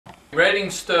Redding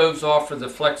stoves offer the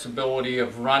flexibility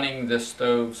of running the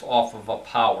stoves off of a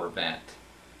power vent.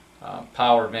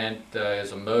 Power vent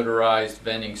is a motorized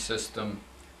venting system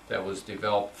that was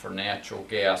developed for natural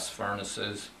gas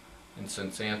furnaces, and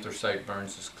since anthracite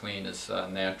burns as clean as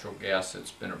natural gas,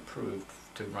 it's been approved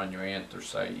to run your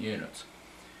anthracite units.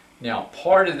 Now,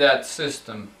 part of that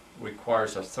system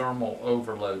requires a thermal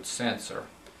overload sensor.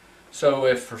 So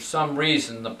if for some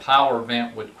reason the power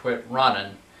vent would quit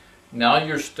running, now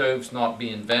your stove's not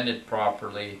being vented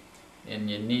properly, and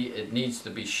it needs to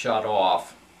be shut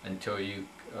off until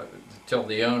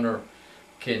the owner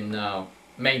can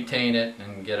maintain it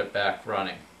and get it back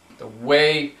running. The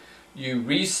way you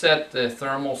reset the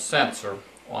thermal sensor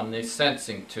on the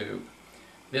sensing tube,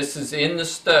 this is in the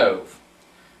stove.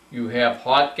 You have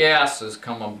hot gases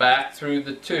coming back through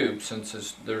the tube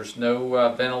since there's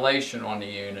no ventilation on the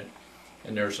unit,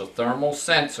 and there's a thermal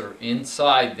sensor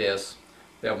inside this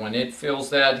that when it feels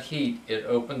that heat, it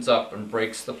opens up and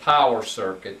breaks the power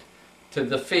circuit to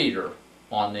the feeder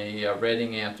on the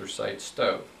Redding anthracite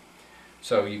stove.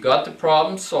 So you got the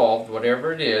problem solved,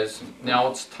 whatever it is. Now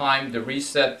it's time to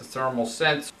reset the thermal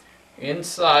sensor.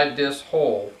 Inside this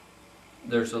hole,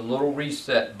 there's a little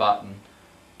reset button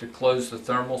to close the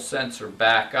thermal sensor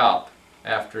back up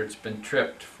after it's been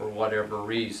tripped for whatever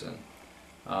reason.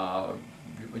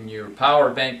 When your power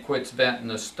vent quits venting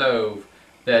the stove,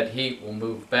 that heat will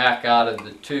move back out of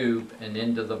the tube and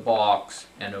into the box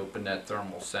and open that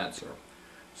thermal sensor.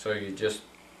 So you just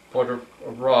put a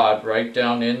rod right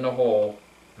down in the hole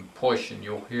and push, and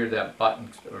you'll hear that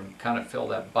button, or kind of feel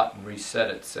that button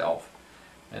reset itself.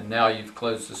 And now you've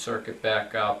closed the circuit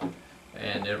back up,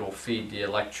 and it'll feed the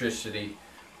electricity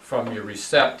from your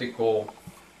receptacle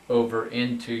over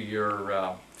into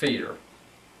your feeder.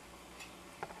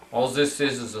 All this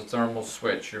is a thermal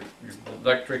switch. Your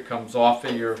electric comes off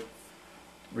of your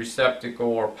receptacle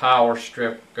or power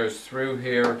strip, goes through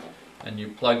here, and you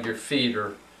plug your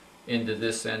feeder into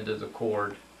this end of the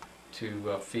cord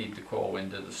to feed the coal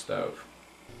into the stove.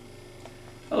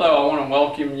 Hello, I want to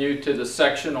welcome you to the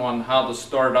section on how to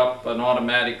start up an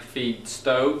automatic feed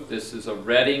stove. This is a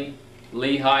Redding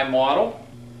Lehigh model.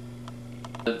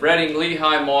 The Redding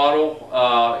Lehigh model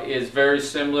is very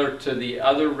similar to the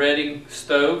other Redding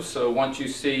stoves, so once you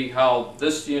see how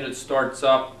this unit starts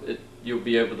up, you'll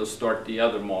be able to start the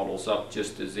other models up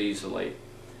just as easily.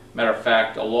 Matter of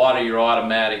fact, a lot of your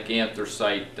automatic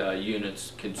anthracite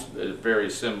units are very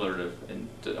similar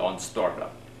on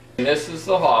startup. And this is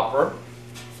the hopper.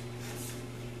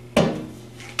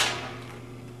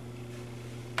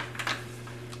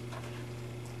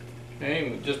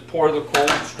 Okay, just pour the coal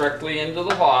strictly into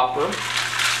the hopper.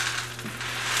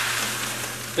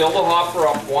 Fill the hopper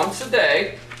up once a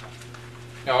day.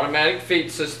 The automatic feed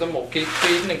system will keep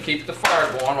feeding and keep the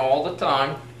fire going all the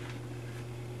time.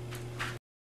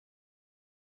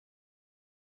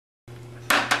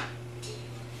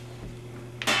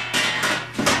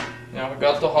 Now we've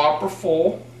got the hopper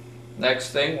full. Next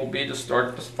thing will be to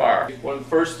start the fire. One of the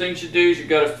first things you do is you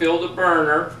got to fill the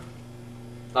burner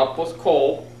up with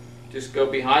coal. Just go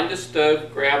behind the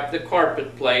stove, grab the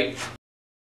carpet plate.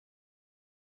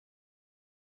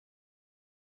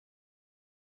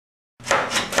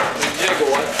 And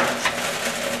jiggle it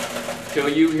till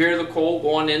you hear the coal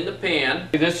going in the pan.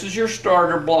 This is your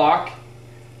starter block.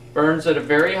 Burns at a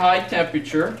very high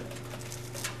temperature.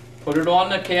 Put it on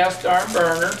the cast iron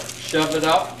burner, shove it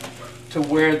up to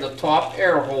where the top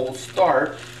air holes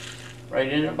start, right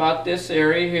in about this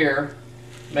area here.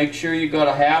 Make sure you got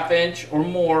a ½ inch or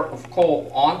more of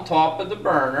coal on top of the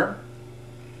burner.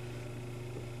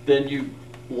 Then you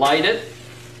light it.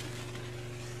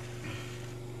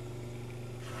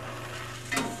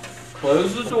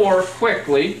 Close the door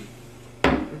quickly.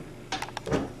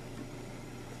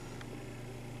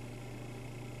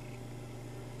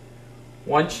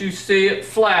 Once you see it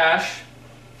flash,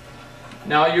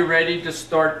 now you're ready to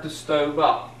start the stove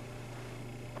up.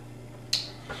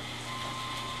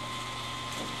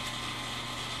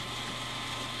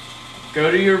 Go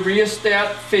to your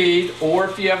rheostat feed, or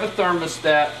if you have a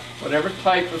thermostat, whatever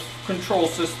type of control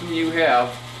system you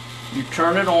have, you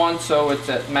turn it on so it's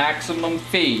at maximum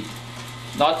feed.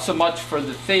 Not so much for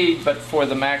the feed, but for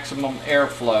the maximum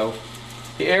airflow.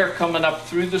 The air coming up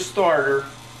through the starter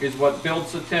is what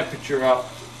builds the temperature up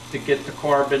to get the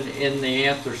carbon in the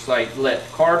anthracite lit.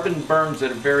 Carbon burns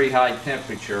at a very high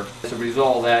temperature. As a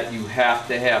result of that, you have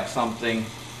to have something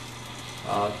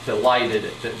to light it,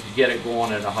 to get it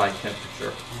going at a high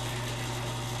temperature.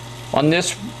 On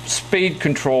this speed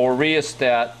control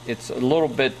rheostat, it's a little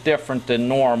bit different than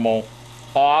normal.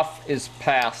 Off is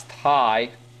past high,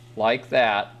 like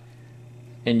that.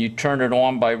 and you turn it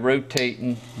on by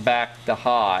rotating back to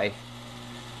high.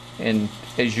 And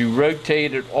as you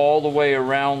rotate it all the way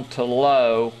around to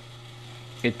low,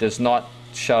 it does not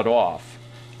shut off.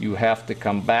 You have to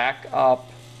come back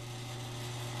up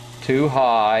to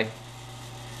high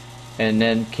and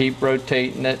then keep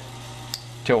rotating it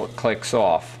till it clicks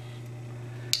off.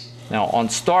 Now on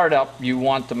startup, you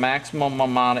want the maximum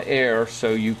amount of air,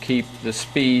 so you keep the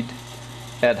speed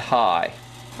at high.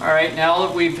 Alright, now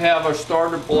that we have our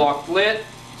starter block lit,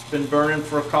 it's been burning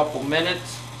for a couple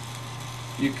minutes,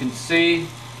 you can see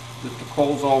that the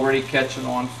coal's already catching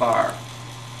on fire.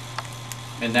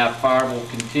 And that fire will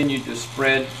continue to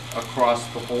spread across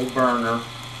the whole burner.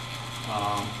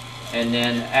 And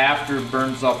then after it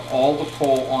burns up all the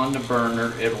coal on the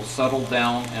burner, it'll settle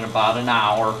down in about an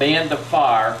hour. Band the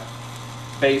fire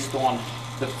based on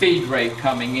the feed rate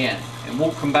coming in. And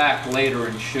we'll come back later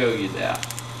and show you that.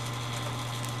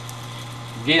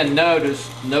 Again, notice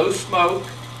no smoke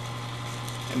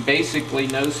and basically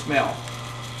no smell.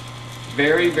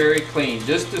 Very, very clean.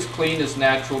 Just as clean as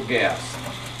natural gas.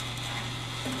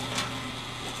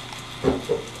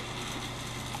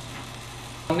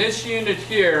 On this unit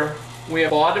here, we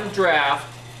have bottom draft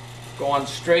going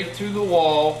straight through the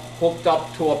wall, hooked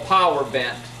up to a power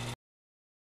vent.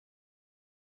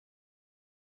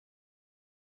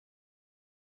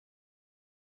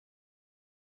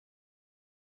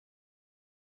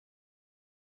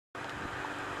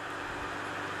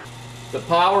 The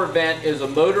power vent is a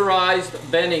motorized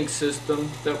venting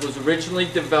system that was originally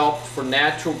developed for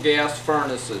natural gas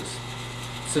furnaces.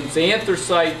 Since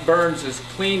anthracite burns as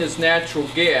clean as natural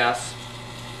gas,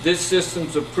 this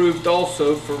system's approved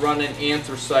also for running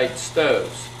anthracite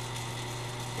stoves.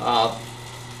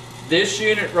 This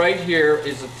unit right here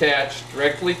is attached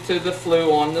directly to the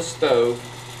flue on the stove.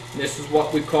 This is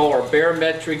what we call our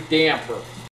barometric damper.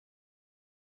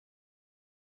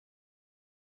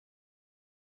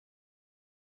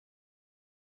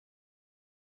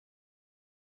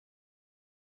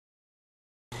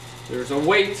 There's a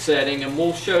weight setting, and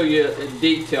we'll show you in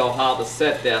detail how to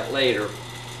set that later.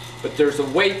 But there's a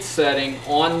weight setting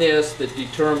on this that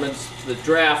determines the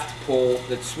draft pull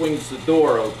that swings the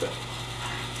door open.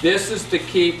 This is to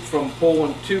keep from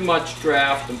pulling too much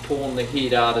draft and pulling the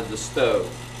heat out of the stove.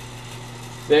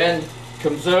 Then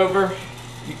comes over,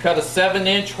 you cut a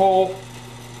 7-inch hole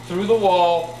through the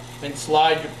wall and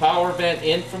slide your power vent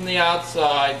in from the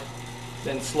outside,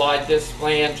 then slide this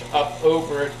flange up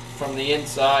over it from the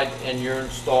inside, and you're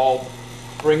installed.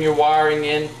 Bring your wiring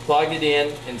in, plug it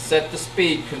in, and set the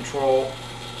speed control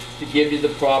to give you the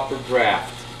proper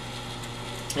draft.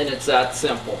 And it's that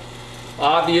simple.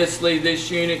 Obviously, this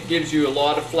unit gives you a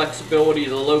lot of flexibility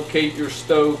to locate your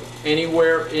stove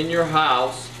anywhere in your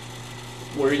house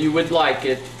where you would like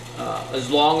it, as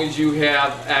long as you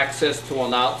have access to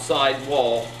an outside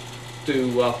wall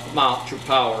to mount your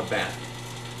power vent.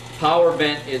 Power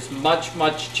vent is much,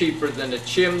 much cheaper than a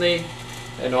chimney,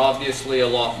 and obviously a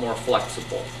lot more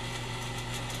flexible.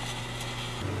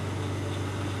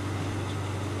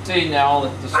 See now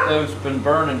that the stove's been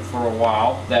burning for a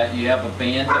while that you have a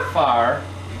band of fire.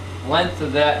 Length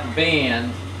of that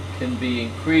band can be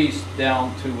increased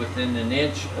down to within an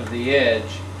inch of the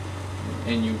edge,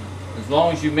 and as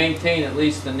long as you maintain at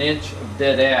least an inch of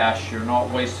dead ash, you're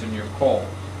not wasting your coal.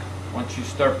 Once you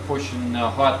start pushing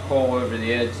hot coal over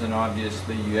the edge, then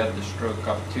obviously you have the stroke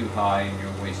up too high and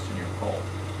you're wasting your coal.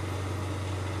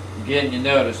 Again, you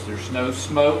notice there's no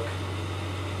smoke,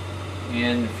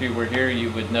 and if you were here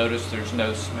you would notice there's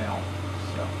no smell.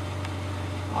 So,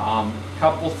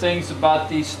 couple things about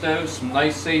these stoves, some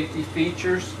nice safety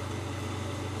features.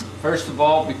 First of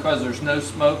all, because there's no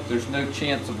smoke, there's no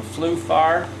chance of a flue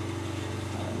fire.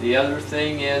 The other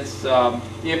thing is,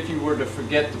 if you were to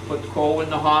forget to put coal in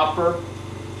the hopper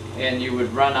and you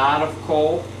would run out of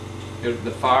coal, the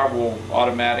fire will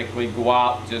automatically go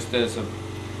out just as a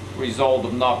result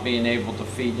of not being able to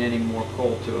feed any more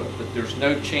coal to it. But there's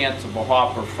no chance of a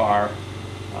hopper fire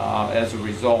as a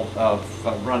result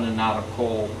of running out of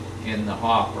coal in the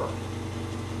hopper.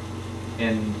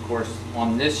 And of course,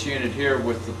 on this unit here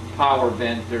with the power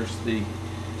vent, there's the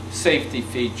safety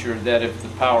feature that if the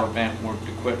power vent were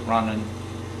to quit running,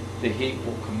 the heat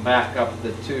will come back up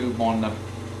the tube on the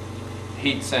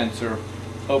heat sensor,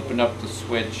 open up the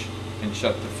switch, and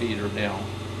shut the feeder down.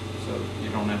 So you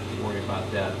don't have to worry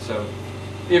about that. So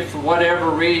if for whatever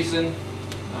reason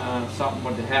something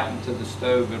would happen to the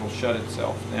stove, it'll shut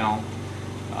itself down,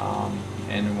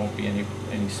 and there won't be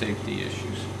any safety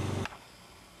issues.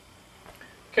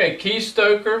 Okay,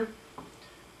 Keystoker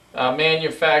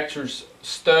manufactures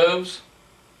stoves,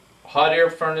 hot air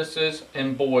furnaces,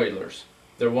 and boilers.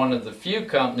 They're one of the few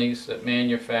companies that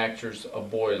manufactures a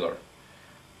boiler.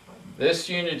 This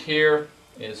unit here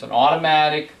is an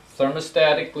automatic,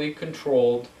 thermostatically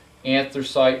controlled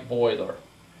anthracite boiler.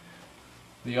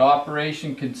 The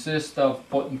operation consists of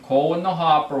putting coal in the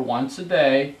hopper once a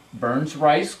day, burns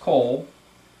rice coal,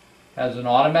 has an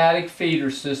automatic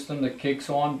feeder system that kicks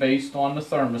on based on the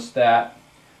thermostat,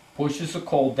 pushes the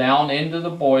coal down into the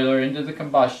boiler, into the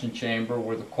combustion chamber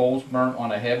where the coal is burnt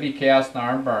on a heavy cast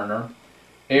iron burner.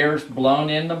 Air is blown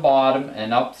in the bottom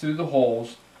and up through the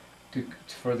holes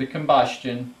for the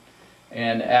combustion,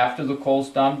 and after the coal's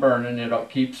done burning, it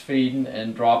keeps feeding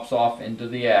and drops off into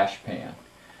the ash pan.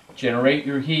 Generate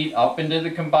your heat up into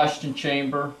the combustion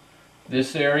chamber.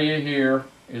 This area here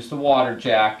is the water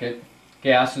jacket.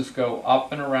 Gases go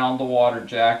up and around the water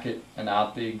jacket and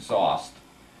out the exhaust.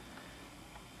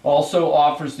 Also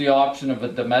offers the option of a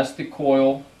domestic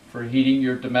coil for heating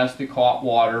your domestic hot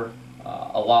water,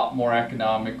 a lot more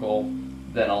economical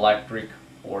than electric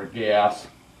or gas.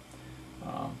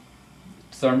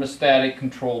 Thermostatic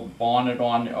controlled, bonded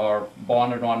on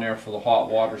there for the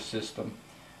hot water system.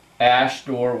 Ash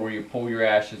door where you pull your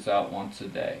ashes out once a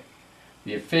day.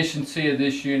 The efficiency of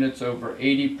this unit's over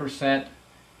 80%,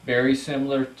 very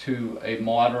similar to a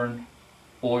modern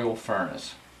oil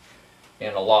furnace,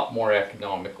 and a lot more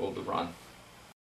economical to run.